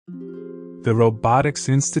the Robotics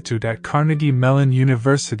Institute at Carnegie Mellon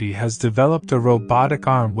University has developed a robotic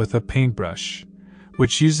arm with a paintbrush,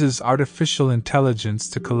 which uses artificial intelligence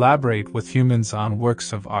to collaborate with humans on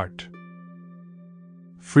works of art.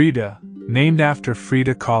 FRIDA, named after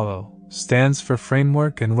Frida Kahlo, stands for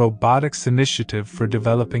Framework and Robotics Initiative for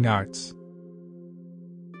Developing Arts.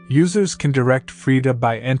 Users can direct FRIDA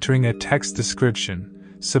by entering a text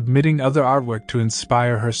description, submitting other artwork to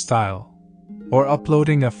inspire her style, or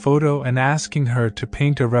uploading a photo and asking her to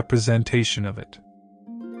paint a representation of it.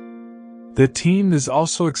 The team is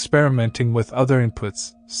also experimenting with other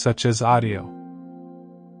inputs, such as audio.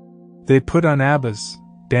 They put on ABBA's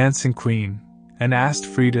Dancing Queen and asked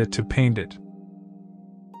FRIDA to paint it.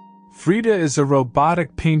 FRIDA is a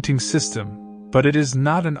robotic painting system, but it is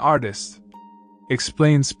not an artist,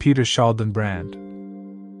 explains Peter Schaldenbrand,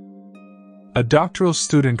 a doctoral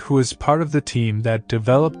student who is part of the team that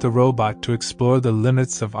developed the robot to explore the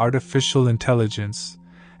limits of artificial intelligence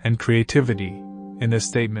and creativity, in a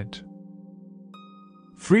statement.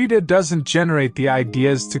 FRIDA doesn't generate the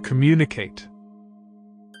ideas to communicate.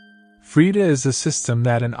 FRIDA is a system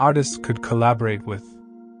that an artist could collaborate with.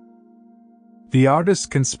 The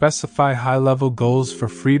artist can specify high-level goals for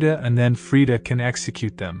FRIDA and then FRIDA can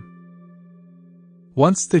execute them.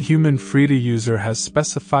 Once the human FRIDA user has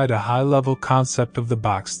specified a high-level concept of the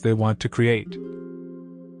box they want to create,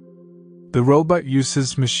 the robot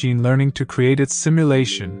uses machine learning to create its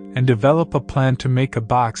simulation and develop a plan to make a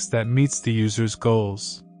box that meets the user's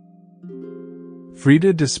goals.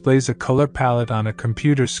 FRIDA displays a color palette on a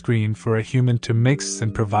computer screen for a human to mix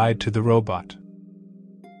and provide to the robot.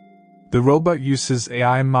 The robot uses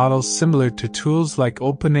AI models similar to tools like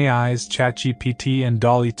OpenAI's ChatGPT and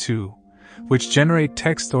DALL-E 2, which generate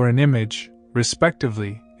text or an image,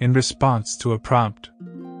 respectively, in response to a prompt.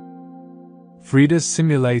 FRIDA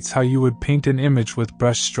simulates how you would paint an image with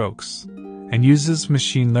brush strokes, and uses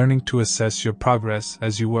machine learning to assess your progress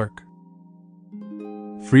as you work.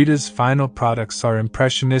 FRIDA's final products are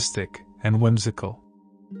impressionistic and whimsical.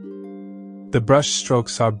 The brush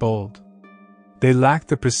strokes are bold. They lack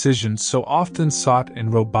the precision so often sought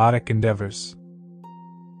in robotic endeavors.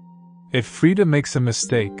 If FRIDA makes a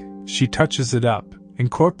mistake, she touches it up,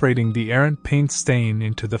 incorporating the errant paint stain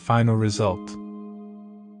into the final result.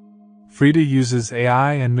 FRIDA uses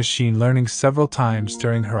AI and machine learning several times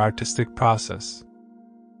during her artistic process.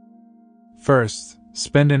 First,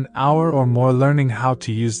 spend an hour or more learning how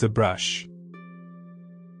to use the brush.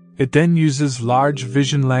 It then uses large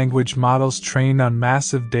vision language models trained on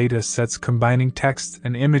massive data sets combining text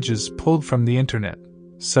and images pulled from the internet,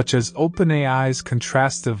 such as OpenAI's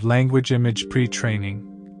contrastive language image pre-training,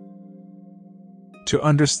 to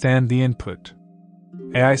understand the input.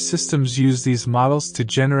 AI systems use these models to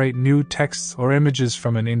generate new texts or images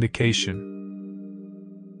from an indication.